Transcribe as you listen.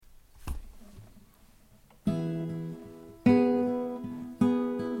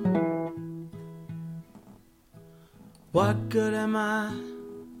What good am I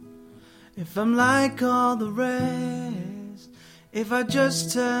if I'm like all the rest? If I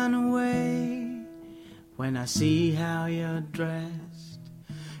just turn away when I see how you're dressed?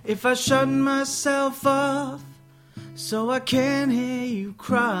 If I shut myself off so I can't hear you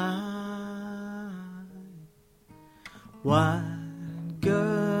cry? What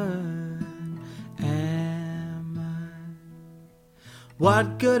good am I?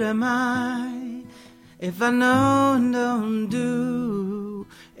 What good am I if I know and don't do?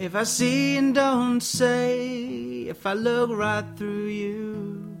 If I see and don't say? If I look right through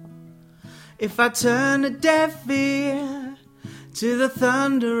you? If I turn a deaf ear to the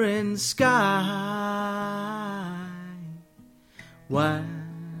thundering sky? What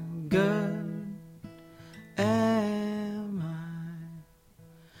good am I?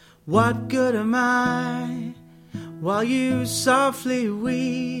 What good am I while you softly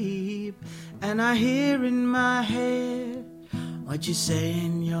weep and I hear in my head what you say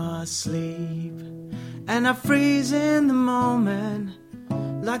in your sleep, and I freeze in the moment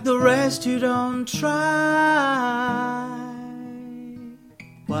like the rest who don't try?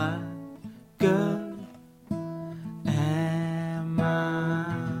 What good am I?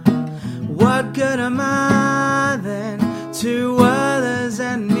 What good am I then to others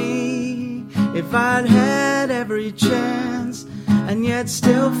and me if I'd had every chance and yet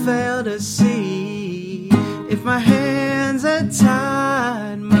still fail to see? If my hands are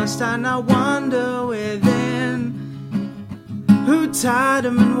tied, must I not wonder within who tied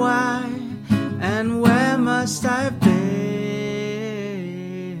them and why, and where must I have been?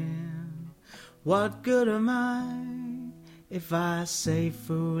 What good am I if I say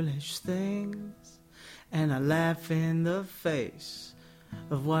foolish things and I laugh in the face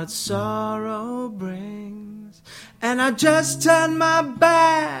of what sorrow brings, and I just turn my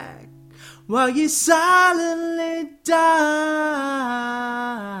back while you silently die?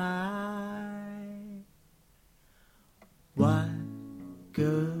 What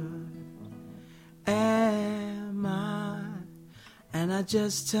good am I? And I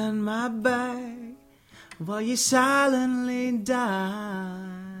just turn my back while you silently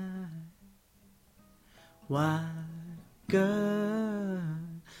die. What good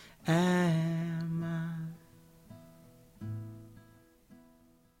am I?